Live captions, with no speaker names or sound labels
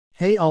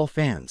Hey all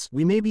fans,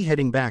 we may be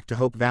heading back to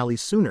Hope Valley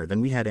sooner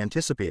than we had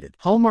anticipated.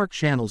 Hallmark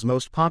Channel's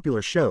most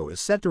popular show is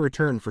set to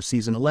return for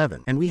season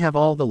 11, and we have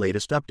all the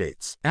latest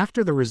updates.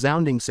 After the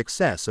resounding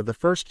success of the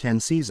first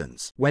 10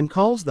 seasons, When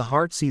Calls the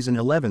Heart Season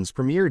 11's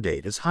premiere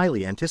date is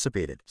highly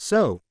anticipated.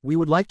 So, we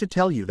would like to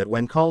tell you that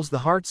When Calls the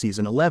Heart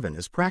Season 11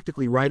 is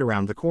practically right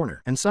around the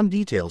corner, and some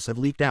details have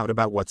leaked out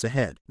about what's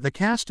ahead. The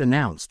cast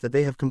announced that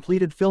they have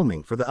completed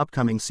filming for the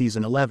upcoming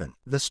season 11.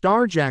 The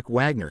star Jack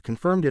Wagner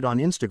confirmed it on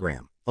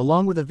Instagram,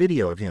 along with a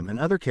video of him and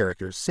other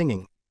characters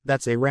singing,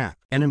 "That's a Wrap."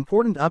 An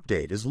important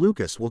update is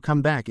Lucas will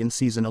come back in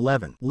season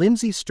 11.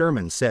 Lindsay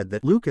Sturman said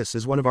that Lucas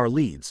is one of our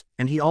leads,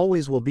 and he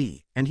always will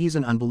be, and he's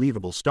an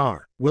unbelievable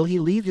star. Will he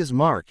leave his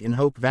mark in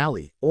Hope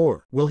Valley,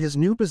 or will his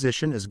new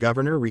position as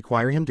governor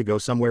require him to go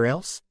somewhere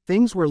else?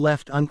 Things were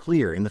left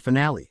unclear in the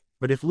finale,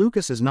 but if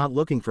Lucas is not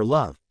looking for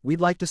love, we'd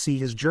like to see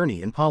his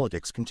journey in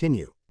politics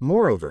continue.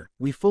 Moreover,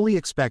 we fully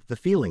expect the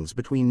feelings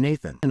between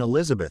Nathan and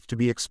Elizabeth to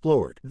be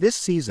explored. This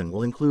season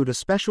will include a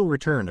special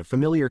return of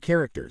familiar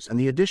characters and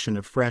the addition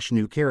of fresh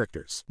new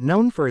characters.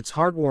 Known for its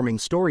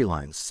heartwarming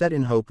storylines set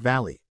in Hope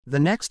Valley, the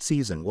next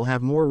season will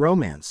have more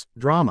romance,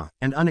 drama,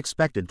 and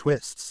unexpected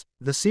twists.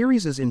 The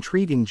series'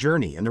 intriguing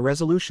journey and the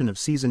resolution of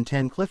season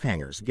 10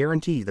 cliffhangers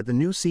guarantee that the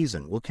new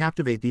season will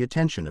captivate the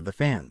attention of the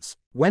fans.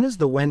 When is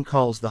the When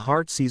Calls the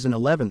Heart Season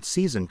 11th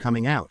season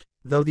coming out?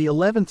 Though the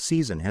 11th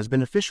season has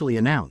been officially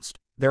announced,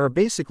 there are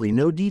basically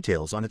no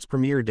details on its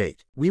premiere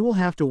date. We will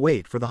have to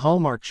wait for the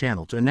Hallmark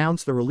Channel to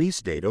announce the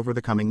release date over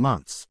the coming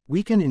months.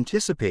 We can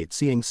anticipate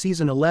seeing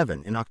season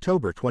 11 in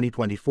October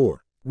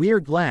 2024. We are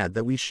glad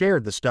that we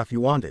shared the stuff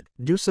you wanted.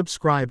 Do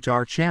subscribe to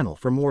our channel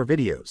for more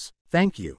videos. Thank you.